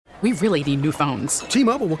We really need new phones.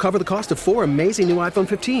 T-Mobile will cover the cost of 4 amazing new iPhone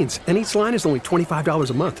 15s, and each line is only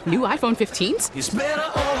 $25 a month. New iPhone 15s? It's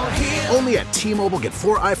better over here. Only at T-Mobile, get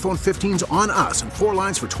 4 iPhone 15s on us and 4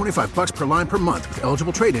 lines for $25 per line per month with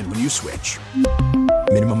eligible trade-in when you switch.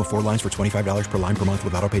 Minimum of 4 lines for $25 per line per month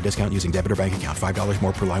with autopay discount using debit or bank account. $5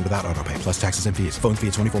 more per line without autopay, plus taxes and fees. Phone fee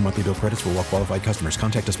at 24 monthly bill credits for well-qualified customers.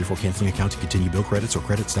 Contact us before canceling account to continue bill credits or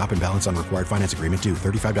credit stop and balance on required finance agreement due.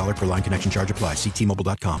 $35 per line connection charge applies. See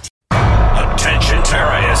T-Mobile.com. Attention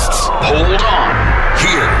terrorists, hold on.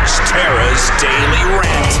 Here's Tara's Daily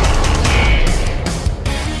Rant.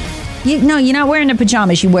 No, you're not wearing the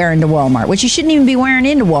pajamas you wear into Walmart, which you shouldn't even be wearing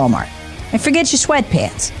into Walmart. And forget your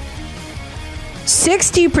sweatpants.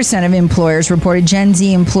 60% of employers reported Gen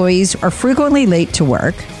Z employees are frequently late to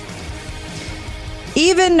work.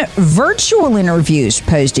 Even virtual interviews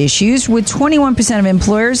posed issues, with 21% of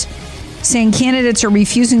employers saying candidates are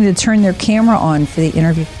refusing to turn their camera on for the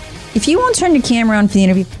interview. If you won't turn your camera on for the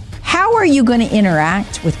interview, how are you going to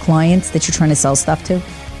interact with clients that you're trying to sell stuff to?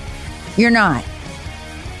 You're not.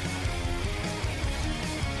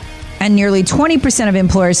 And nearly 20% of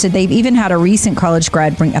employers said they've even had a recent college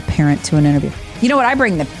grad bring a parent to an interview. You know what? I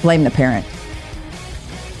blame the parent.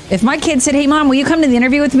 If my kid said, hey, Mom, will you come to the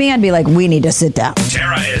interview with me? I'd be like, we need to sit down.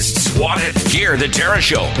 Terrorists wanted. Hear the Tara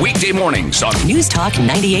Show, weekday mornings on News Talk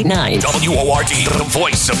 98.9. WORD, the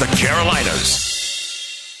voice of the Carolinas.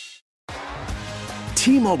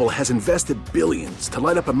 T-Mobile has invested billions to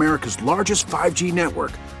light up America's largest 5G network,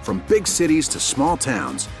 from big cities to small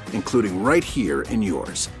towns, including right here in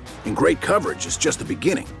yours. And great coverage is just the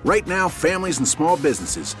beginning. Right now, families and small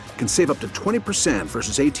businesses can save up to 20%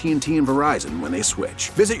 versus AT&T and Verizon when they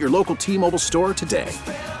switch. Visit your local T-Mobile store today.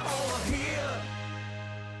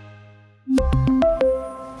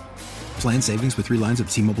 Plan savings with 3 lines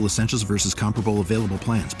of T-Mobile Essentials versus comparable available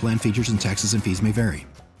plans. Plan features and taxes and fees may vary.